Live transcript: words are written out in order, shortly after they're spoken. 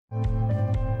Hi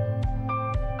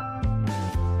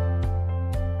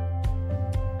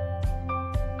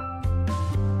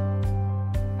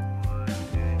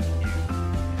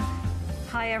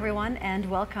everyone, and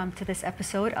welcome to this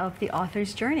episode of The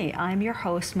Author's Journey. I'm your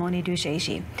host, Moni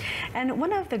Dujeji. And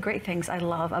one of the great things I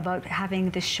love about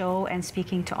having this show and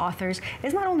speaking to authors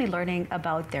is not only learning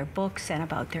about their books and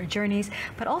about their journeys,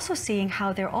 but also seeing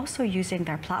how they're also using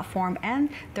their platform and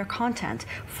their content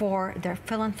for their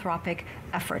philanthropic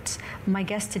efforts. My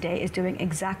guest today is doing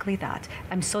exactly that.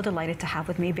 I'm so delighted to have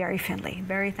with me Barry Finlay.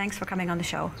 Barry, thanks for coming on the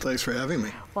show. Thanks for having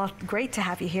me. Well, great to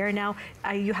have you here. Now,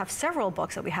 you have several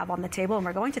books that we have on the table, and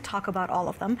we're going to talk about all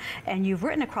of them. And you've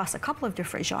written across a couple of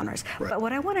different genres. Right. But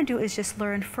what I want to do is just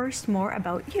learn first more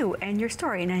about you and your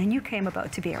story and how you came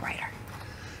about to be a writer.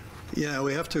 Yeah,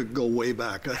 we have to go way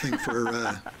back, I think,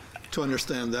 for to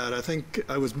understand that. I think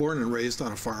I was born and raised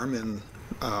on a farm in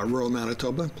rural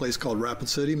Manitoba, a place called Rapid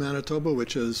City, Manitoba,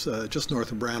 which is just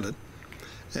north of Brandon.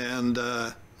 And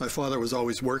my father was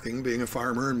always working, being a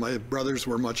farmer, and my brothers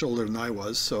were much older than I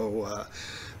was.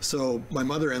 So my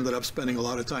mother ended up spending a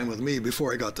lot of time with me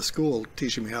before I got to school,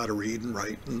 teaching me how to read and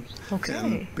write.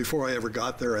 And before I ever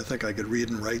got there, I think I could read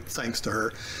and write thanks to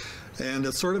her. And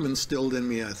it sort of instilled in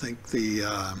me, I think, the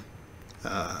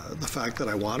fact that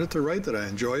I wanted to write, that I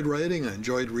enjoyed writing, I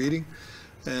enjoyed reading.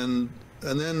 And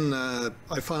then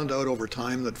I found out over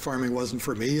time that farming wasn't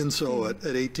for me, and so at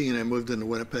 18 I moved into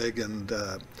Winnipeg and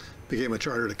became a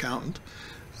chartered accountant.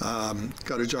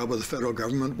 Got a job with the federal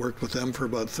government, worked with them for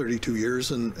about 32 years,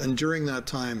 and during that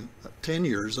time, 10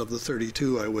 years of the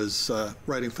 32, I was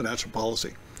writing financial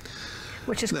policy.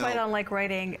 Which is quite unlike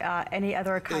writing any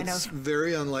other kind of... It's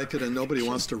very unlike it, and nobody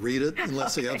wants to read it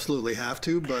unless they absolutely have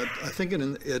to, but I think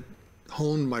it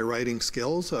honed my writing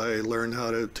skills. I learned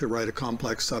how to write a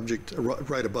complex subject,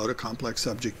 write about a complex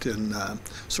subject in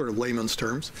sort of layman's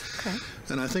terms. Okay.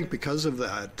 And I think because of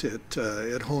that,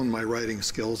 it honed my writing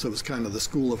skills. It was kind of the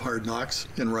school of hard knocks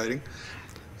in writing.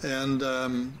 And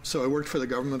so I worked for the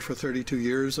government for 32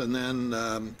 years, and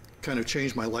then kind of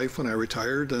changed my life when I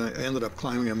retired. And I ended up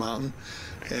climbing a mountain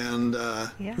and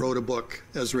wrote a book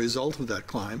as a result of that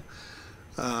climb.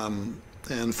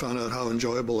 And found out how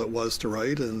enjoyable it was to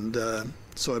write, and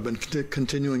so I've been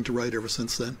continuing to write ever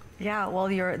since then. Yeah, well,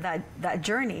 that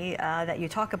journey that you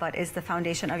talk about is the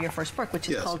foundation of your first book, which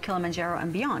is called Kilimanjaro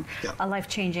and Beyond, a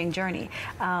life-changing journey.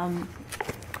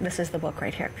 This is the book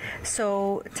right here.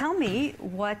 So tell me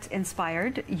what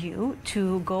inspired you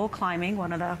to go climbing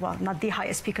one of the, well, not the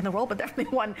highest peak in the world, but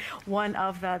definitely one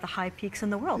of the high peaks in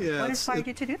the world. Yeah, what inspired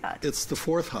you to do that? It's the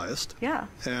fourth highest. Yeah.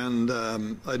 And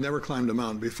I'd never climbed a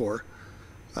mountain before.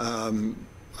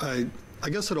 I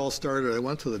guess it all started, I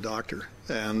went to the doctor,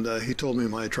 and he told me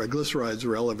my triglycerides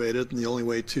were elevated, and the only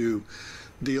way to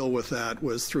deal with that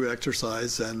was through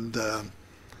exercise and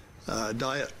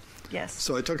diet. Yes.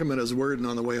 So I took him at his word, and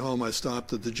on the way home I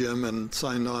stopped at the gym and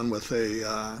signed on with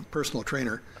a personal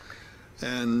trainer.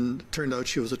 And it turned out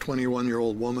she was a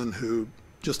 21-year-old woman who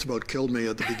just about killed me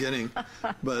at the beginning.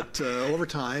 But over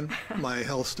time, my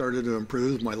health started to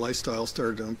improve, my lifestyle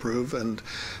started to improve, and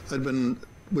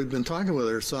we'd been talking with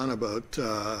her son about,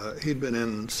 he'd been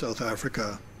in South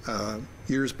Africa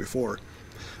years before,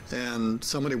 and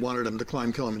somebody wanted him to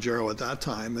climb Kilimanjaro at that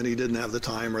time, and he didn't have the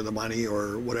time or the money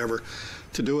or whatever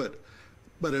to do it.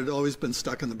 But it had always been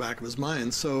stuck in the back of his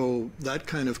mind, so that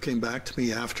kind of came back to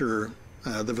me after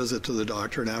the visit to the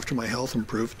doctor and after my health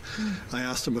improved. I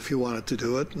asked him if he wanted to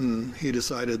do it, and he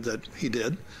decided that he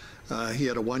did. He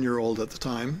had a 1-year-old at the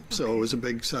time, so it was a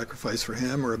big sacrifice for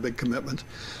him, or a big commitment.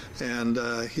 And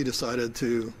he decided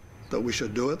that we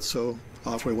should do it, so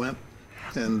off we went.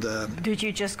 And did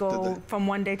you just go from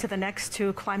one day to the next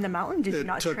to climb the mountain? Did you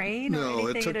not train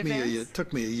or anything in advance? It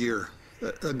took me a year,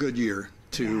 a good year,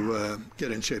 to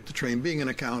get in shape to train. Being an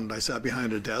accountant, I sat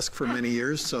behind a desk for many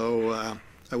years, so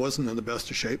I wasn't in the best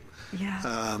of shape.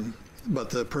 Yeah.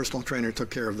 But the personal trainer took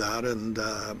care of that, and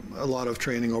a lot of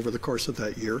training over the course of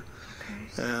that year.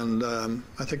 Okay. And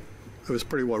I think I was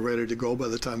pretty well ready to go by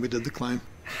the time we did the climb.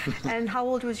 And how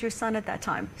old was your son at that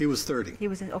time? He was 30. He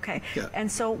was, okay. Yeah. And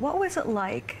so what was it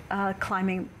like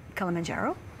climbing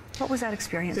Kilimanjaro? What was that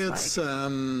experience like?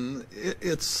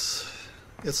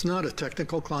 It's not a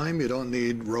technical climb. You don't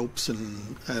need ropes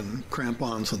and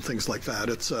crampons and things like that.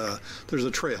 There's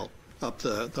a trail up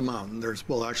the mountain. There's,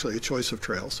 well, actually a choice of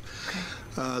trails.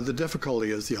 Okay. The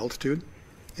difficulty is the altitude.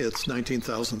 It's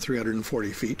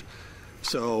 19,340 feet.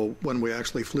 So when we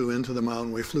actually flew into the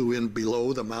mountain, we flew in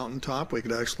below the mountaintop. We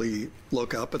could actually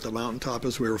look up at the mountaintop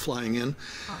as we were flying in.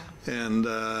 Oh.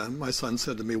 And my son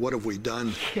said to me, "What have we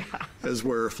done?" Yeah. As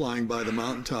we're flying by the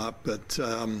mountaintop. But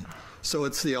so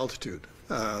it's the altitude.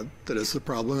 that is the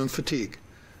problem, and fatigue.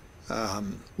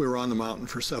 We were on the mountain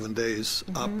for 7 days,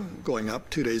 going up,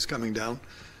 2 days coming down.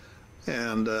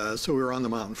 And so we were on the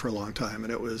mountain for a long time,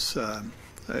 and it was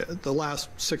the last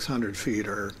 600 feet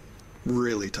are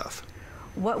really tough.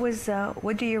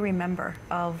 What do you remember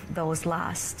of those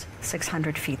last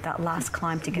 600 feet, that last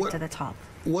climb to get to the top?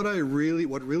 What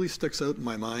really sticks out in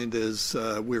my mind is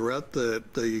we were at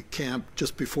the camp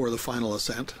just before the final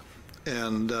ascent,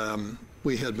 and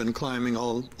we had been climbing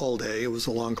all day. It was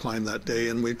a long climb that day,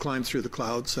 and we'd climbed through the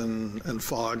clouds and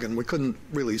fog, and we couldn't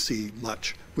really see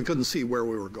much. We couldn't see where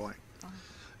we were going.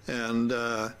 And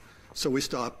so we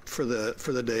stopped for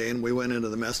the day, and we went into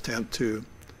the mess tent to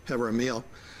have our meal.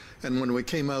 And when we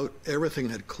came out, everything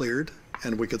had cleared,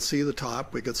 and we could see the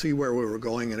top, we could see where we were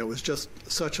going, and it was just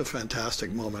such a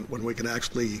fantastic moment when we could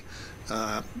actually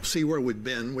see where we'd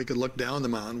been. We could look down the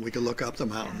mountain, we could look up the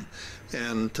mountain,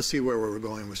 and to see where we were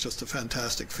going was just a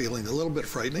fantastic feeling. A little bit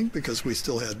frightening because we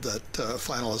still had that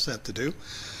final ascent to do.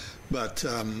 But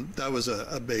that was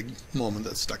a big moment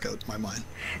that stuck out in my mind.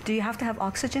 Do you have to have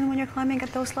oxygen when you're climbing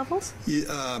at those levels?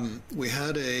 We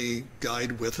had a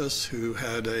guide with us who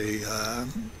had a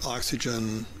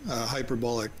oxygen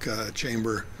hyperbaric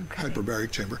chamber,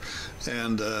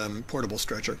 and portable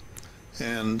stretcher,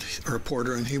 and our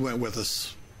porter, and he went with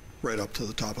us right up to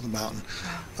the top of the mountain.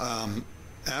 Wow.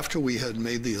 After we had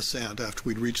made the ascent, after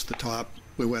we'd reached the top,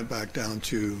 we went back down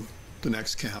to the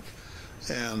next camp.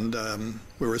 And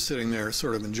we were sitting there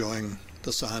sort of enjoying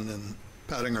the sun and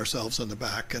patting ourselves on the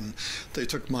back, and they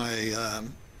took my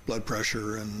blood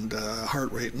pressure and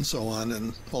heart rate and so on,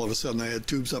 and all of a sudden I had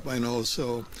tubes up my nose,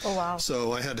 so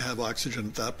so I had to have oxygen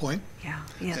at that point. Yeah.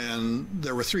 And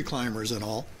there were 3 climbers in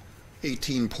all,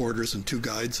 18 porters and 2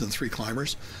 guides and 3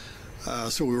 climbers.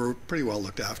 So we were pretty well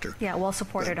looked after. Yeah, well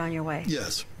supported on your way.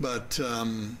 Yes, but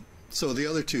so the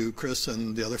other 2, Chris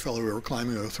and the other fellow we were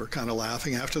climbing with, were kind of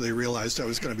laughing after they realized I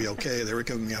was going to be okay. They were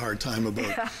giving me a hard time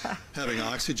about having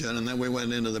oxygen, and then we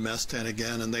went into the mess tent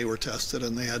again, and they were tested,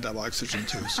 and they had to have oxygen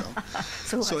too. So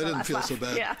I didn't feel so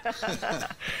bad. Yeah.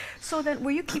 So then,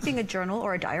 were you keeping a journal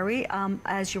or a diary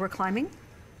as you were climbing?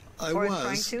 I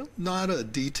was, not a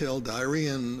detailed diary,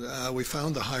 and we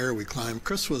found the higher we climbed.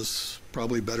 Chris was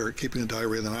probably better at keeping a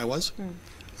diary than I was.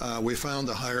 We found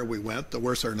the higher we went, the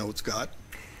worse our notes got.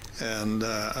 And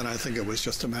I think it was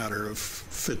just a matter of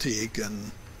fatigue.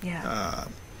 And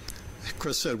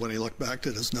Chris said when he looked back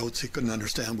at his notes, he couldn't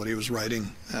understand what he was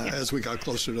writing as we got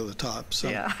closer to the top. So.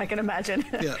 Yeah, I can imagine.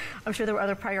 Yeah. I'm sure there were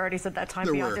other priorities at that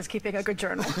time beyond just keeping a good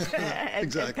journal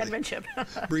and penmanship.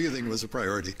 Breathing was a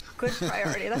priority. Good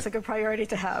priority. That's a good priority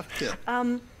to have. Yeah.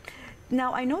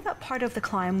 Now, I know that part of the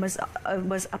climb was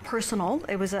a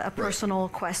personal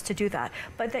quest to do that,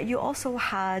 but that you also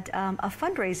had a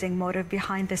fundraising motive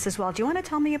behind this as well. Do you want to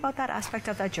tell me about that aspect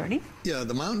of that journey? Yeah,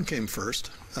 the mountain came first.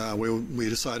 We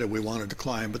decided we wanted to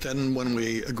climb, but then when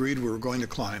we agreed we were going to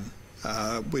climb,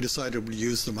 we decided we'd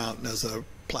use the mountain as a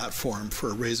platform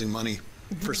for raising money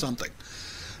for something.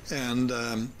 And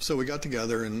so we got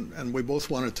together, and we both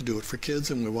wanted to do it for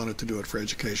kids, and we wanted to do it for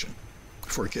education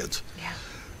for kids. Yeah.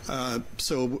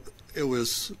 So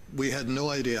we had no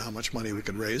idea how much money we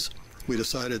could raise. We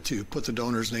decided to put the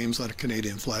donors' names on a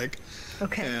Canadian flag.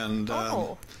 Okay. And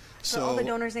so all the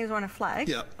donors' names were on a flag?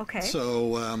 Yeah. Okay.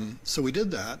 So we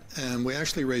did that, and we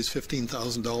actually raised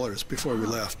 $15,000 before we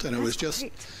left. And it was just,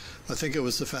 I think it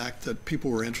was the fact that people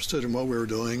were interested in what we were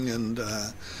doing, and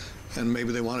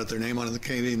maybe they wanted their name on the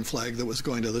Canadian flag that was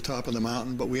going to the top of the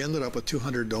mountain. But we ended up with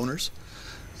 200 donors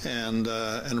and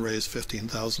raised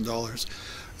 $15,000.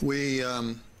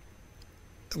 When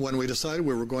we decided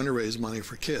we were going to raise money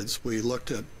for kids, we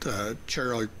looked at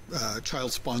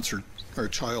child-sponsored or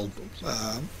child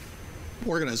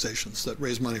organizations that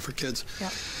raise money for kids.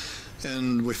 Yep.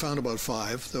 And we found about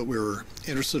 5 that we were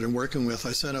interested in working with.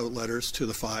 I sent out letters to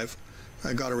the 5.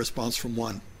 I got a response from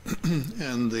 1,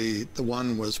 and the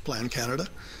one was Plan Canada.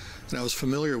 And I was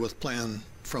familiar with Plan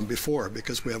from before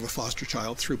because we have a foster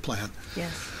child through Plan.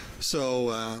 Yes.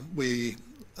 So we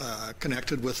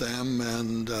connected with them,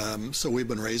 and so we've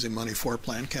been raising money for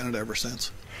Plan Canada ever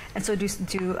since. And so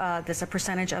does a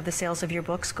percentage of the sales of your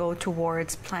books go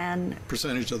towards Plan?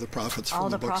 Percentage of the profits from all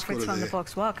the the books. Profits from the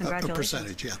books. Well, congratulations. A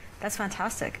percentage, yeah. That's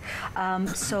fantastic.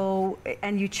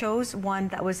 And you chose one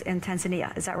that was in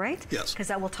Tanzania, is that right? Yes. Because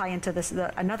that will tie into this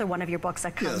another one of your books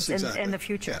that comes in the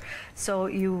future. Yeah. So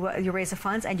you raise the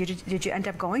funds, and did you end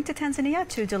up going to Tanzania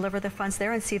to deliver the funds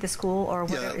there and see the school or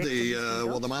whatever?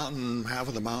 Yeah. The mountain, half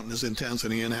of the mountain is in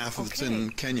Tanzania and half of it's in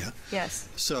Kenya. Yes.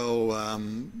 So,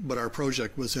 but our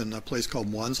project was in a place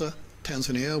called Mwanza,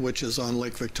 Tanzania, which is on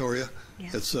Lake Victoria.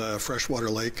 Yes. It's a freshwater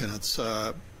lake, and it's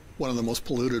one of the most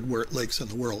polluted lakes in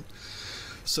the world.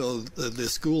 So the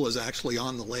school is actually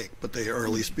on the lake, but they are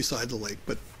at least beside the lake,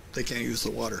 but they can't use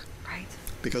the water. Right.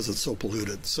 Because it's so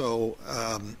polluted. So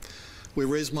we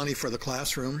raised money for the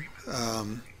classroom.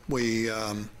 We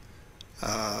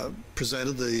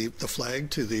presented the flag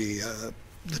to the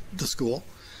school,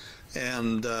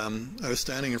 and I was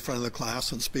standing in front of the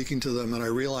class and speaking to them, and I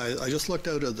realized, I just looked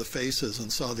out at the faces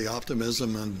and saw the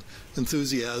optimism and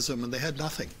enthusiasm, and they had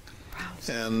nothing. Wow.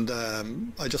 And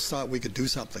I just thought we could do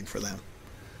something for them.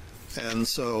 And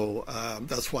so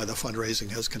that's why the fundraising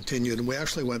has continued. And we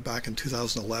actually went back in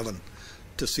 2011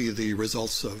 to see the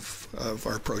results of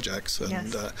our projects.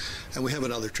 And, yes. And we have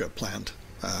another trip planned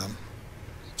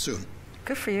soon.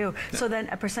 Good for you. Yeah. So then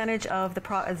a percentage of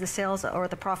the sales or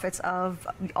the profits of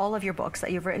all of your books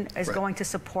that you've written is right. going to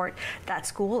support that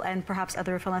school and perhaps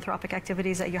other philanthropic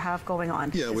activities that you have going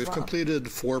on. Yeah, we've completed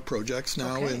 4 projects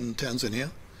now in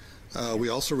Tanzania. We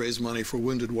also raised money for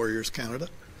Wounded Warriors Canada.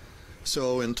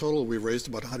 So in total, we've raised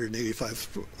about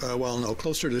 185, well, no,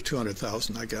 closer to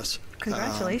 200,000, I guess.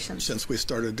 Congratulations. Since we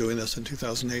started doing this in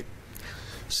 2008.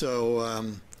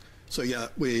 So, so yeah,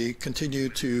 we continue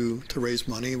to raise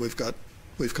money. We've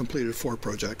completed 4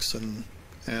 projects,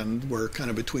 and we're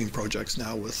kind of between projects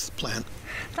now with plan.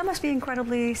 That must be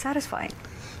incredibly satisfying.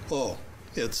 Oh,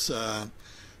 it's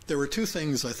there were 2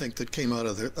 things I think that came out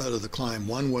of the climb.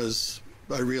 One was,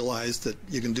 I realized that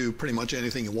you can do pretty much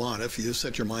anything you want if you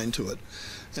set your mind to it.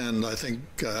 And I think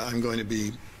I'm going to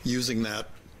be using that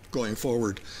going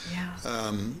forward.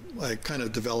 Yeah. I kind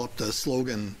of developed a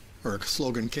slogan, or a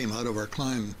slogan came out of our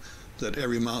climb, that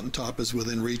every mountaintop is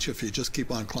within reach if you just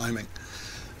keep on climbing.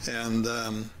 And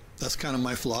that's kind of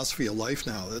my philosophy of life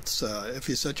now. It's if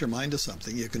you set your mind to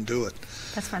something, you can do it.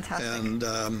 That's fantastic.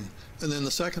 And then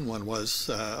the second one was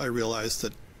I realized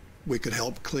that we could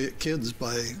help kids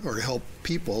or help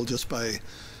people just by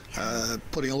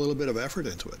putting a little bit of effort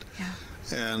into it. Yeah.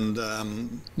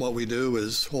 And what we do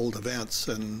is hold events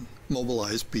and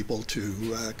mobilize people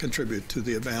to contribute to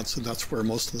the events, and that's where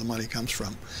most of the money comes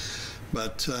from.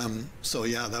 But so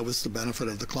yeah, that was the benefit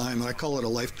of the climb. I call it a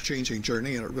life-changing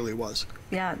journey, and it really was.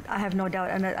 Yeah, I have no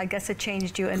doubt, and I guess it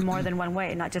changed you in more than one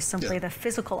way, not just simply the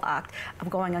physical act of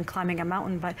going and climbing a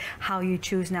mountain, but how you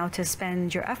choose now to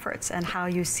spend your efforts and how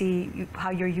you see how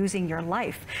you're using your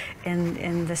life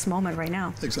in this moment right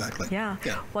now. Exactly. Yeah.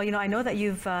 Well, you know, I know that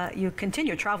you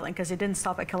continue traveling because you didn't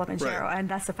stop at Kilimanjaro, right. And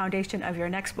that's the foundation of your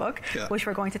next book, which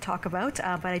we're going to talk about.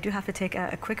 But I do have to take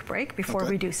a quick break before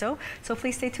we do so. So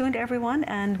please stay tuned, everyone,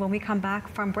 and when we come back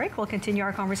from break, we'll continue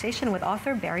our conversation with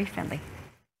author Barry Finlay.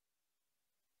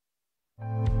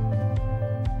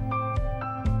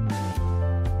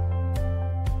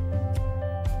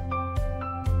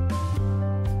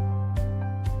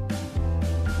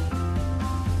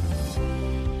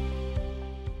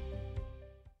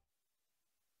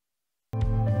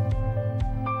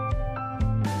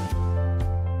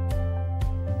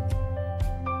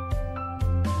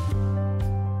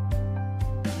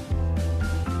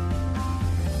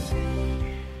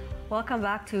 Welcome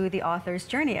back to The Author's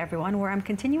Journey, everyone, where I'm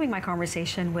continuing my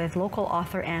conversation with local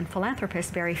author and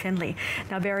philanthropist Barry Finlay.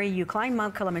 Now, Barry, you climbed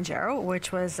Mount Kilimanjaro,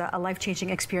 which was a life-changing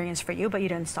experience for you, but you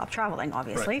didn't stop traveling,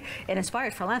 obviously. Right. It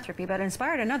inspired philanthropy, but it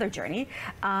inspired another journey.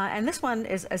 And this one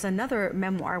is another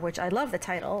memoir, which I love the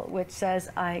title, which says,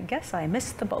 I guess I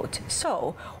missed the boat.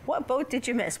 So, what boat did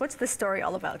you miss? What's the story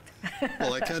all about?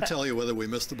 Well, I can't tell you whether we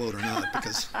missed the boat or not,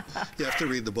 because you have to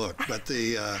read the book. But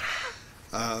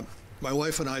my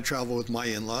wife and I travel with my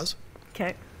in-laws.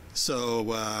 Okay.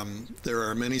 So there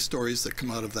are many stories that come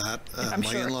out of that.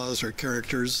 My in-laws are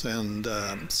characters, and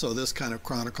so this kind of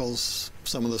chronicles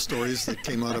some of the stories that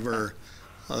came out of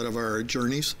our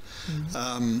journeys.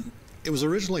 Mm-hmm. It was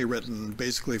originally written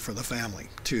basically for the family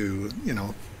to,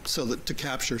 so that to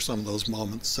capture some of those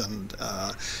moments, and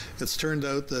it's turned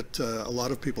out that a lot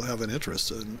of people have an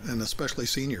interest, and especially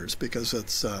seniors, because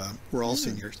it's we're all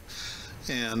seniors.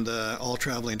 And all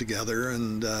traveling together,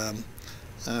 and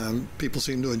people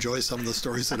seem to enjoy some of the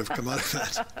stories that have come out of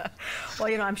that.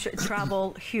 Well, I'm sure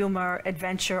travel, humor,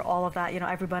 adventure, all of that,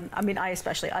 everyone,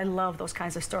 I love those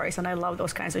kinds of stories, and I love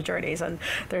those kinds of journeys, and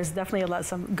there's definitely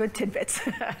some good tidbits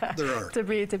there are. to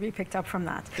be picked up from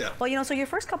that. Yeah. Well, so your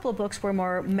first couple of books were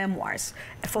more memoirs,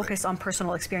 focused on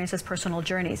personal experiences, personal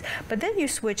journeys, but then you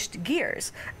switched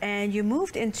gears, and you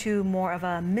moved into more of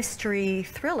a mystery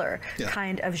thriller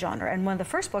kind of genre, and one of the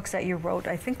first books that you wrote,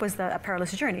 I think, was A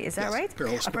Perilous Journey, is that right?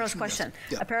 A Perilous Question.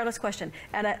 Yes. Yeah. A Perilous Question.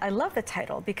 And I love the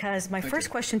title, because my first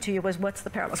question to you was, what's the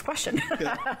perilous question?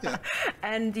 Yeah.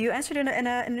 And you answered in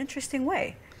an interesting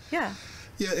way. Yeah.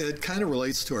 Yeah, it kind of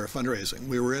relates to our fundraising.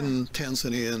 We were in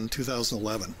Tanzania in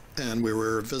 2011, and we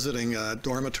were visiting a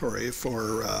dormitory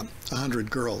for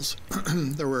 100 girls.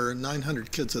 There were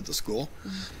 900 kids at the school,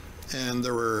 and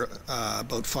there were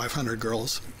about 500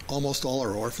 girls. Almost all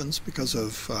are orphans because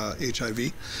of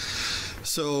HIV.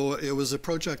 So it was a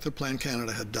project that Plan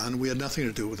Canada had done. We had nothing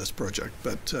to do with this project,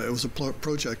 but it was a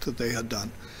project that they had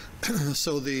done.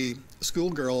 So the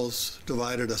schoolgirls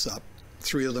divided us up.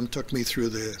 3 of them took me through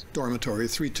the dormitory,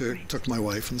 3 took my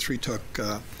wife, and 3 took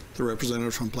the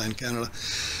representative from Plan Canada.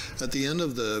 At the end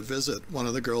of the visit, one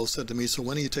of the girls said to me, "So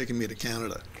when are you taking me to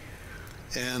Canada?"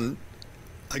 And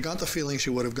I got the feeling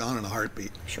she would have gone in a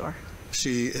heartbeat. Sure.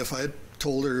 If I had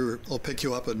told her, "I'll pick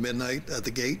you up at midnight at the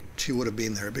gate," she would have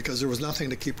been there, because there was nothing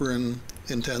to keep her in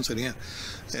Tanzania.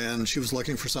 And she was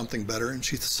looking for something better, and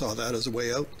she saw that as a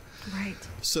way out. Right.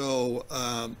 So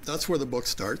that's where the book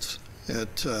starts.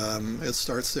 It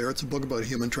starts there. It's a book about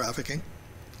human trafficking,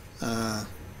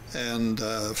 and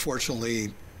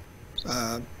fortunately,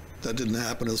 that didn't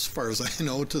happen as far as I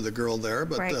know to the girl there.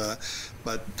 But right.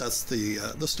 But that's the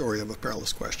story of A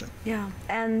Perilous Question. Yeah.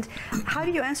 And how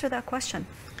do you answer that question?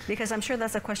 Because I'm sure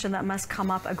that's a question that must come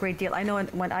up a great deal. I know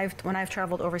when I've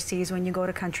traveled overseas, when you go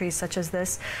to countries such as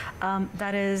this,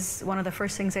 that is one of the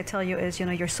first things they tell you is,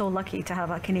 you're so lucky to have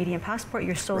a Canadian passport.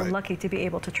 You're so right. lucky to be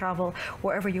able to travel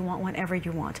wherever you want, whenever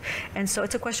you want. And so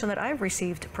it's a question that I've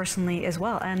received personally as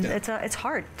well. And yeah. It's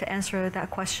hard to answer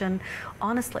that question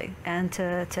honestly, and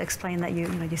to explain that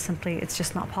it's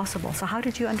just not possible. So how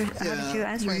did you answer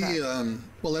that?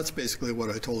 Well, that's basically what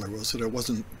I told her, was that it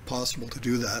wasn't possible to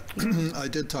do that. I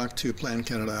did talk to Plan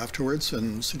Canada afterwards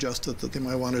and suggested that they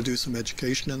might want to do some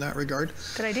education in that regard.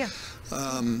 Good idea.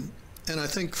 And I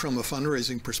think from a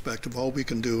fundraising perspective, all we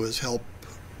can do is help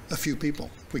a few people.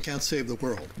 We can't save the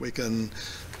world. We can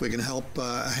help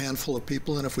a handful of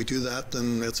people, and if we do that,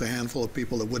 then it's a handful of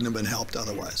people that wouldn't have been helped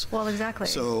otherwise. Well, exactly.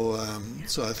 So,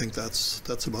 so I think that's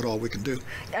about all we can do.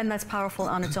 And that's powerful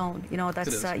on its own.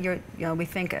 That's we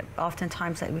think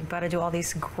oftentimes that we've got to do all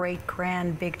these great,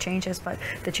 grand, big changes, but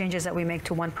the changes that we make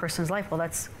to one person's life, well,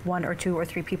 that's 1 or 2 or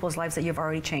 3 people's lives that you've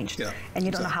already changed. Yeah, and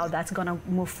you don't know how that's going to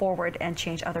move forward and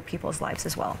change other people's lives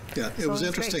as well. Yeah, it was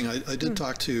interesting. I did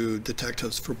talk to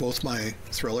detectives for both my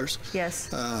thrillers.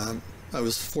 Yes. I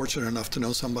was fortunate enough to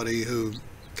know somebody who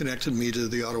connected me to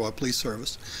the Ottawa Police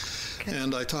Service. Okay.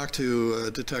 And I talked to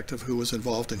a detective who was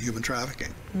involved in human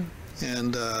trafficking.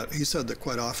 And he said that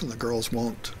quite often the girls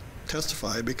won't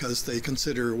testify because they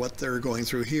consider what they're going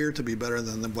through here to be better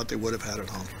than what they would have had at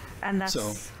home. And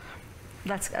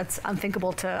that's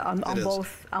unthinkable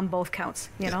on both counts,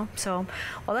 you know. So,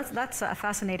 well, that's a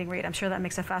fascinating read. I'm sure that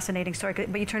makes a fascinating story.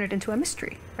 But you turned it into a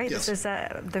mystery, right? Yes. This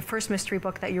is the first mystery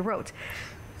book that you wrote.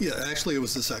 Yeah, actually, it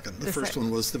was the second. The first one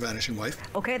was The Vanishing Wife.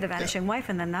 Okay, The Vanishing Wife,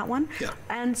 and then that one. Yeah.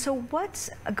 And so, what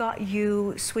got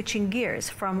you switching gears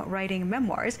from writing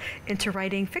memoirs into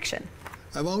writing fiction?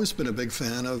 I've always been a big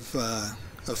fan of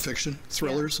fiction,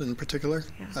 thrillers in particular.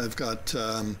 Yeah. I've got,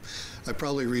 I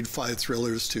probably read 5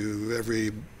 thrillers to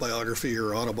every biography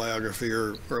or autobiography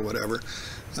or whatever.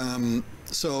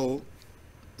 So,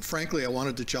 frankly, I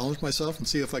wanted to challenge myself and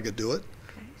see if I could do it.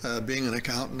 Being an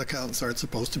accountant, accountants aren't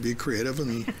supposed to be creative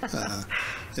in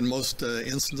most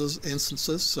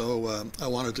instances. So I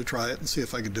wanted to try it and see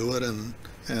if I could do it,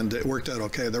 and it worked out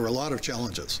okay. There were a lot of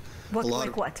challenges.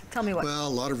 What? Tell me what. Well, a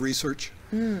lot of research,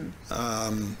 a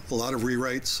lot of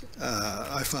rewrites.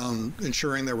 I found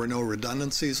ensuring there were no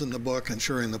redundancies in the book,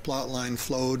 ensuring the plot line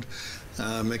flowed,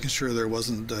 making sure there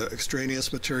wasn't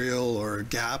extraneous material or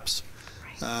gaps.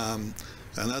 Right.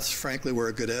 And that's frankly where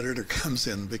a good editor comes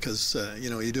in, because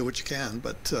you do what you can,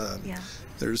 but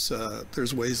there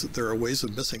are ways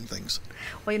of missing things.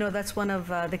 Well, that's one of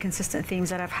the consistent themes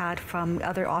that I've had from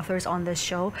other authors on this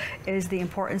show, is the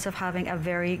importance of having a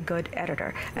very good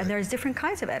editor. And there's different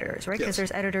kinds of editors, right? Because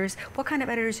there's editors. What kind of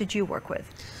editors did you work with?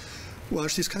 Well,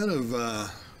 she's kind of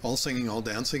all singing, all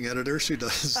dancing editor. She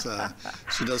does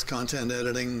content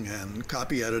editing and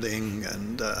copy editing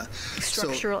and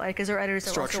structural. Because there are editors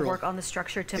that also work on the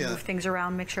structure to move things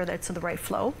around, make sure that it's in the right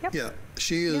flow. Yep. Yeah,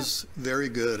 she is very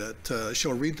good at.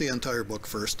 She'll read the entire book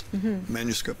first,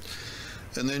 manuscript,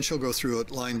 and then she'll go through it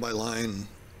line by line,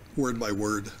 word by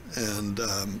word, and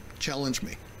challenge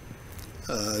me.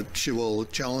 She will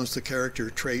challenge the character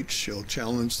traits. She'll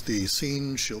challenge the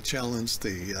scene. She'll challenge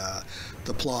the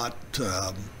plot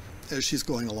as she's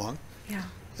going along. Yeah.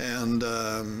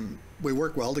 And we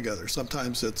work well together.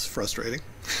 Sometimes it's frustrating.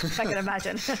 I can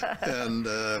imagine. And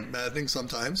maddening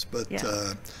sometimes, but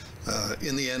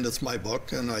in the end, it's my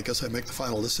book, and I guess I make the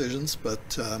final decisions. But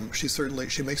she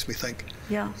makes me think.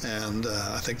 Yeah. And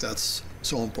I think that's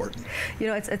so important. You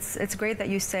know, it's great that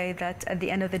you say that at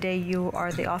the end of the day you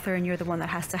are the author and you're the one that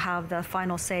has to have the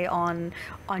final say on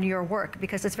your work,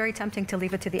 because it's very tempting to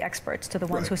leave it to the experts, to the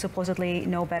ones who supposedly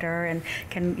know better and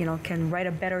can write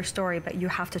a better story, but you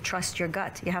have to trust your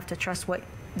gut. You have to trust what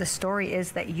the story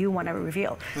is that you want to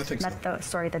reveal, not the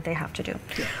story that they have to do.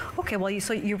 Yeah. Okay, well,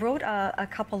 you wrote a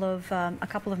couple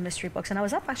of mystery books, and I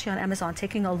was up actually on Amazon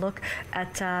taking a look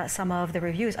at some of the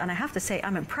reviews, and I have to say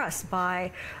I'm impressed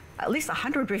by at least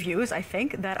 100 reviews, I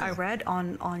think, that I read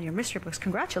on your mystery books.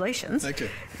 Congratulations. Thank you.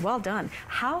 Well done.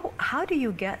 How do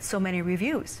you get so many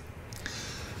reviews?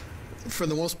 For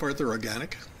the most part, they're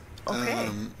organic. Okay.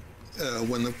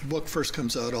 When the book first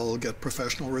comes out, I'll get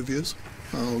professional reviews.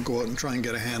 I'll go out and try and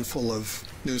get a handful of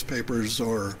newspapers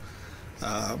or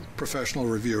professional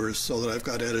reviewers, so that I've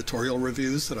got editorial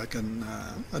reviews that I can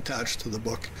attach to the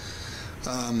book.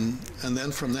 And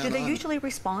then from then on... Do they usually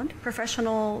respond?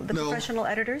 Professional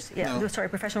editors? Yeah. No. Sorry,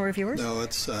 professional reviewers? No,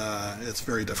 it's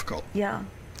very difficult. Yeah.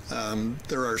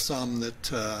 There are some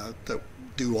that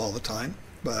do all the time,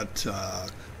 but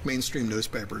mainstream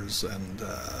newspapers and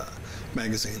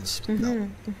magazines, no.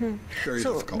 Very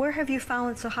difficult. So where have you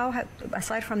found,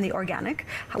 aside from the organic,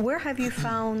 where have you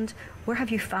found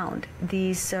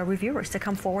these reviewers to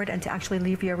come forward and to actually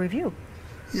leave you a review?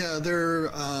 Yeah, there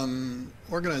are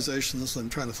organizations, I'm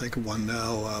trying to think of one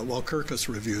now, Kirkus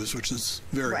Reviews, which is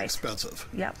very expensive.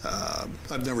 Yep.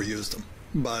 I've never used them.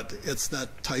 But it's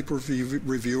that type of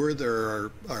reviewer. There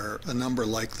are a number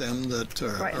like them that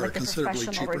are like considerably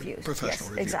professional cheaper. Reviews. Professional yes,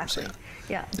 reviews, exactly.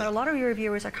 Yeah. But a lot of your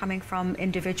reviewers are coming from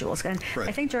individuals. And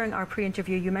I think during our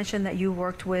pre-interview, you mentioned that you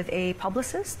worked with a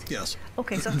publicist? Yes.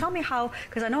 Okay, so tell me how,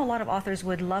 because I know a lot of authors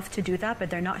would love to do that, but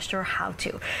they're not sure how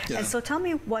to. Yeah. And so tell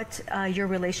me what your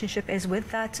relationship is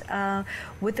with that,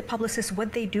 with the publicist,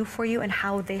 what they do for you, and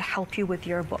how they help you with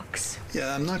your books.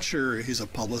 Yeah, I'm not sure he's a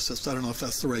publicist. I don't know if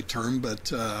that's the right term, but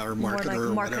or marketer like or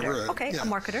marketer. whatever. Okay, yeah. A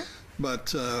marketer.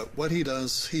 But what he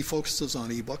does, he focuses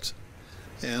on ebooks,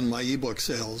 and my ebook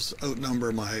sales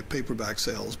outnumber my paperback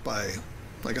sales by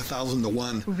like 1,000 to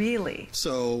 1. Really?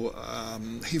 So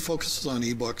he focuses on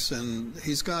ebooks, and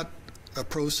he's got a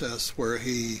process where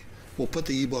he will put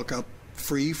the ebook up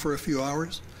free for a few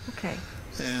hours. Okay.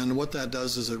 And what that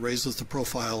does is it raises the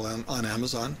profile on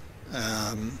Amazon.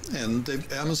 And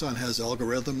Amazon has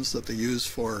algorithms that they use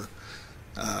for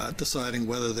deciding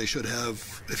whether they should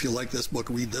have, if you like this book,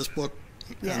 read this book,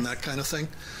 and that kind of thing.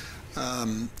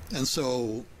 And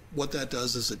so what that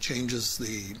does is it changes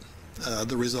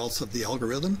the results of the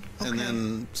algorithm, and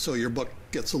then so your book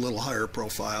gets a little higher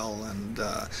profile,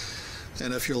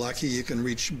 and if you're lucky, you can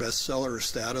reach bestseller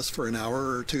status for an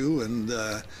hour or two, and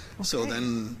so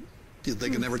then they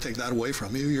can never take that away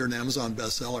from you. You're an Amazon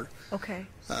bestseller. Okay.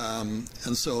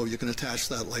 And so you can attach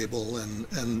that label, and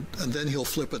then he'll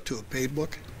flip it to a paid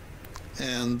book.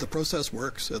 And the process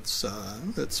works.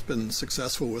 It's been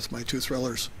successful with my 2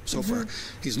 thrillers so far.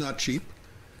 He's not cheap,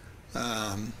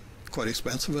 quite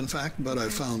expensive in fact, but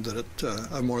I've found that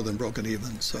I've more than broken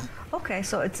even. So. Okay,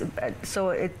 so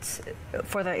it's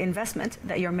for the investment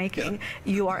that you're making,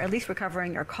 you are at least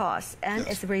recovering your costs, and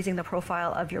it's raising the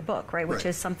profile of your book, right? Which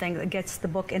is something that gets the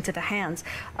book into the hands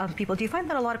of people. Do you find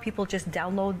that a lot of people just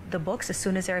download the books as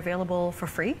soon as they're available for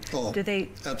free? Oh, do they?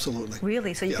 Absolutely.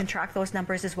 Really? So you can track those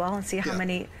numbers as well and see how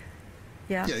many?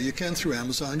 Yeah. Yeah, you can through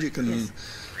Amazon. You can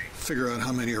figure out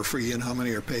how many are free and how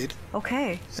many are paid.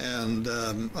 Okay. And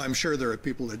I'm sure there are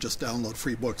people that just download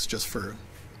free books just for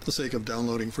the sake of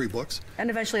downloading free books. And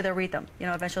eventually they'll read them. You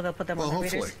know, eventually they'll put them on the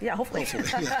readers. Yeah, hopefully.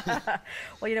 Yeah.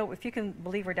 Well, you know, if you can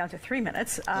believe we're down to 3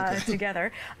 minutes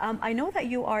together. I know that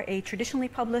you are a traditionally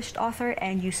published author,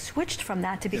 and you switched from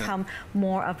that to become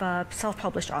more of a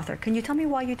self-published author. Can you tell me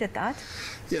why you did that?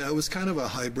 Yeah, it was kind of a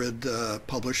hybrid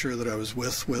publisher that I was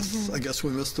with. I guess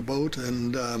we missed the boat.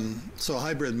 And so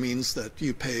hybrid means that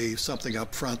you pay something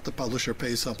up front, the publisher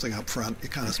pays something up front, you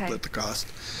kind of split the cost.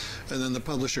 And then the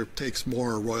publisher takes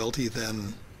more royalty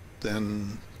than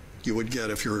you would get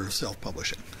if you were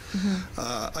self-publishing.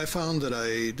 I found that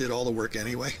I did all the work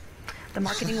anyway. The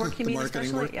marketing work, you mean, marketing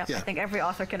especially? work? Yeah, I think every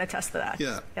author can attest to that.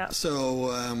 Yeah.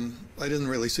 So I didn't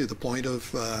really see the point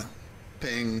of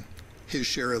paying his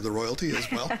share of the royalty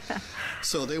as well.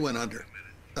 So they went under,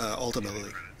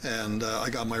 ultimately. And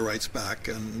I got my rights back,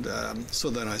 and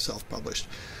so then I self-published.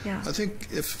 Yeah. I think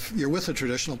if you're with a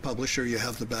traditional publisher, you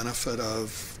have the benefit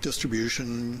of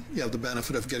distribution, you have the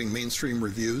benefit of getting mainstream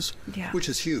reviews, which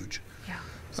is huge.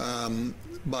 Yeah.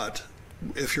 But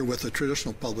if you're with a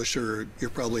traditional publisher,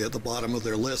 you're probably at the bottom of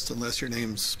their list unless your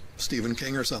name's Stephen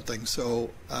King or something.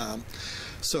 So,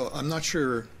 so I'm not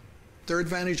sure. there are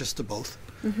advantages to both.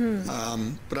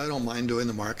 But I don't mind doing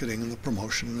the marketing and the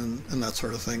promotion and that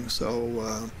sort of thing.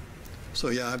 So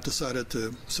yeah, I've decided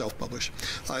to self-publish.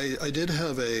 I did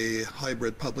have a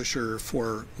hybrid publisher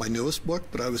for my newest book,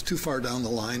 but I was too far down the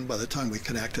line by the time we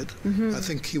connected. I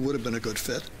think he would have been a good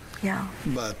fit. Yeah.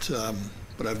 But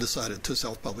I've decided to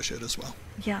self-publish it as well.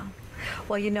 Yeah.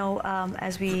 Well, you know,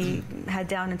 as we head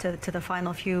down into the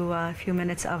final few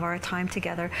minutes of our time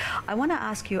together, I want to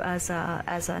ask you, as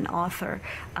an author,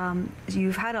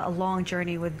 you've had a long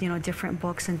journey with different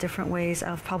books and different ways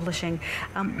of publishing.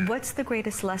 What's the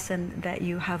greatest lesson that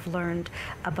you have learned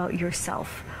about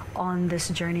yourself on this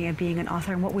journey of being an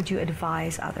author, and what would you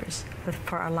advise others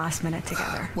for our last minute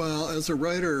together? Well, as a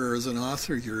writer or as an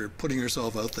author, you're putting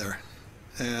yourself out there.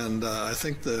 And I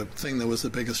think the thing that was the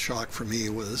biggest shock for me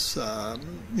was,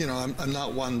 I'm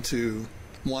not one to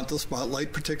want the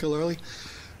spotlight particularly,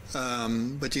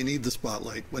 but you need the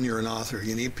spotlight when you're an author.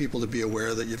 You need people to be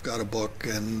aware that you've got a book,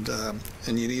 and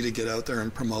you need to get out there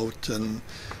and promote and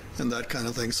that kind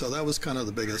of thing. So that was kind of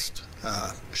the biggest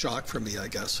shock for me, I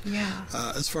guess. Yeah.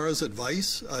 As far as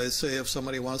advice, I say if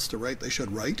somebody wants to write, they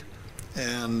should write.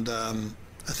 And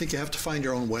I think you have to find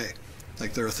your own way.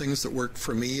 Like, there are things that work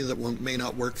for me that may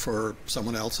not work for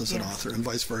someone else as an author, and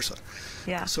vice versa.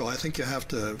 Yeah. So I think you have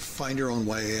to find your own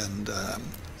way and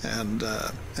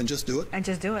just do it. And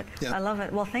just do it. Yeah. I love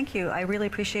it. Well, thank you. I really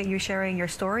appreciate you sharing your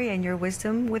story and your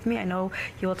wisdom with me. I know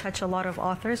you will touch a lot of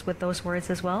authors with those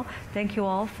words as well. Thank you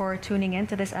all for tuning in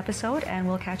to this episode, and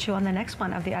we'll catch you on the next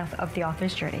one of the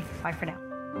Author's Journey. Bye for now.